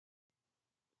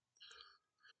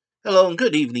Hello and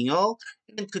good evening, y'all.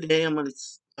 And today I'm going to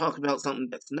talk about something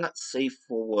that's not safe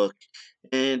for work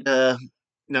and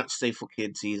not safe for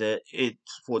kids either.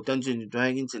 It's for Dungeons and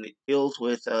Dragons and it deals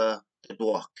with the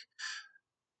DWORK.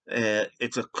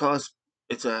 It's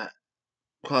a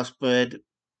crossbred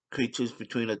creatures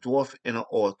between a dwarf and an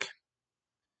orc.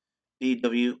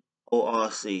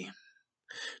 DWORC.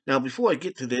 Now, before I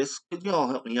get to this, could y'all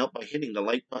help me out by hitting the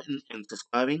like button and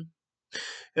subscribing?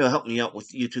 It'll help me out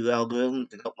with YouTube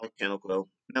algorithms and help my channel grow.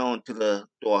 Now onto the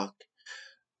DWORK.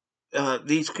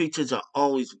 These creatures are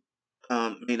always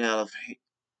made out of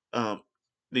um,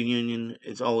 the Union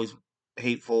is always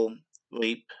hateful,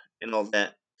 rape, and all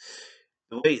that.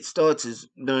 The way it starts is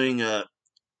during a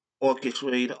orcish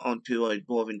raid onto a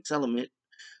dwarven settlement.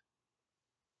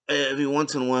 Every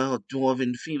once in a while, a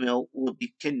dwarven female will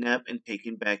be kidnapped and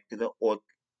taken back to the orc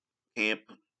camp,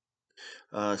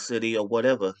 city, or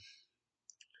whatever.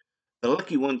 The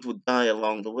lucky ones will die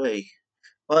along the way,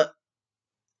 but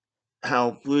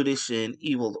how brutish and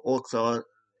evil the orcs are,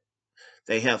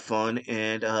 they have fun,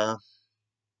 and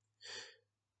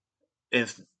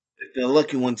if the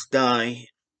lucky ones die,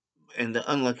 and the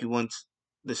unlucky ones,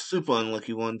 the super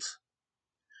unlucky ones,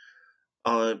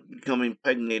 become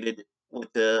impregnated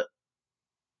with the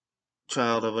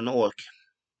child of an orc.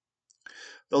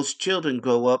 Those children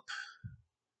grow up.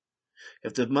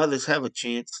 If the mothers have a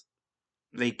chance,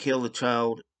 they kill the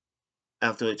child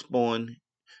after it's born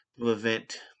to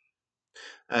prevent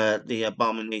the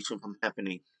abomination from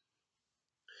happening.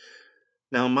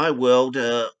 Now, in my world,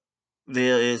 there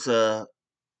is a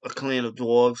clan of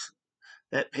dwarves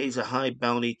that pays a high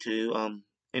bounty to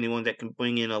anyone that can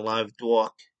bring in a live dwarf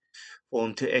for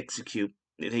them to execute.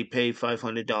 They pay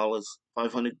 $500,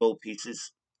 500 gold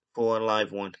pieces for a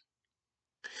live one,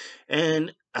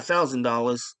 and $1,000,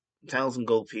 1,000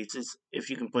 gold pieces if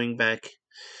you can bring back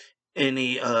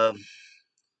any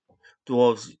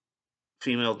dwarves,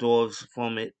 female dwarves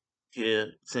from it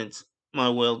here. Since my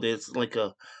world is like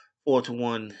a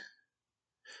 4-to-1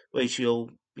 ratio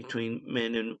between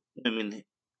men and women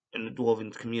in the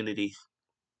dwarven community.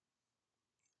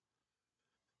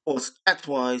 Or stats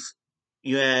wise,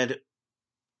 you add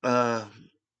uh,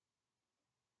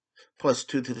 +2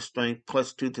 to the strength,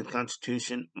 +2 to the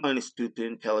constitution, -2 to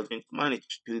intelligence,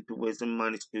 -2 to wisdom,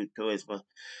 -2 to charisma.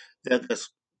 They're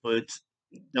just brutes,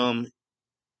 dumb,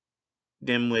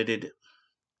 dim-witted,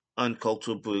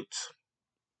 uncultured brutes.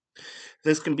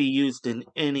 This can be used in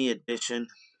any edition.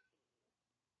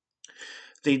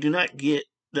 They do not get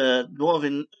the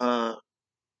dwarven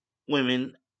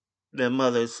women, their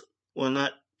mothers, will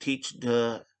not teach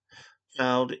the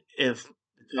child if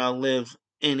the child lives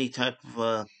any type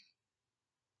of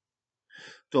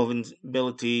dwarven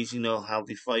abilities, how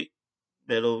they fight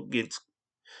battle against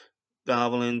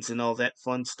goblins and all that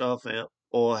fun stuff,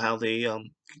 or how they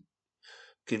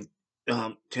can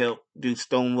do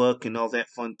stonework and all that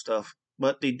fun stuff.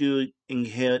 But they do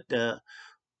inherit the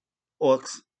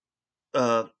orcs'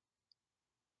 uh,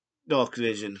 dark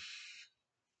vision.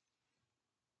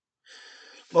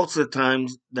 Most of the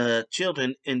times, the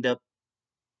children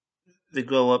they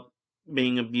grow up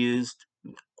being abused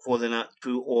for they're not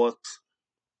true orcs,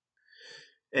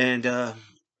 and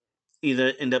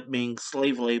either end up being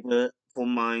slave labor for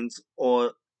mines,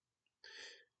 or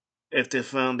if they're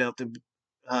found out to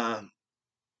uh,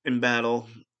 in battle,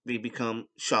 they become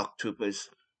shock troopers.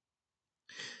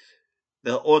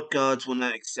 The orc gods will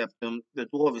not accept them. The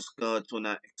dwarvish gods will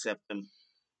not accept them.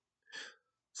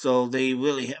 So they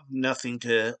really have nothing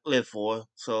to live for.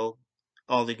 So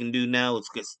all they can do now is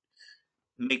just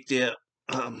make their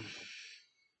um,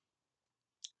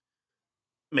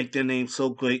 make their name so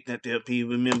great that they'll be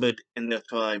remembered in their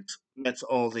tribes. That's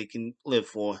all they can live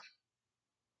for.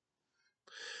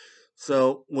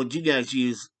 So would you guys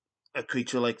use a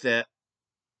creature like that,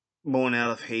 born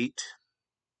out of hate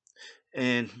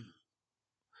and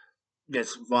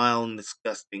gets vile and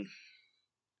disgusting?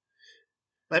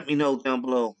 Let me know down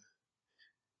below.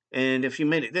 And if you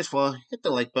made it this far, hit the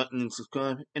like button and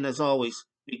subscribe. And as always,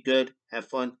 be good, have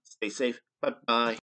fun, stay safe. Bye bye.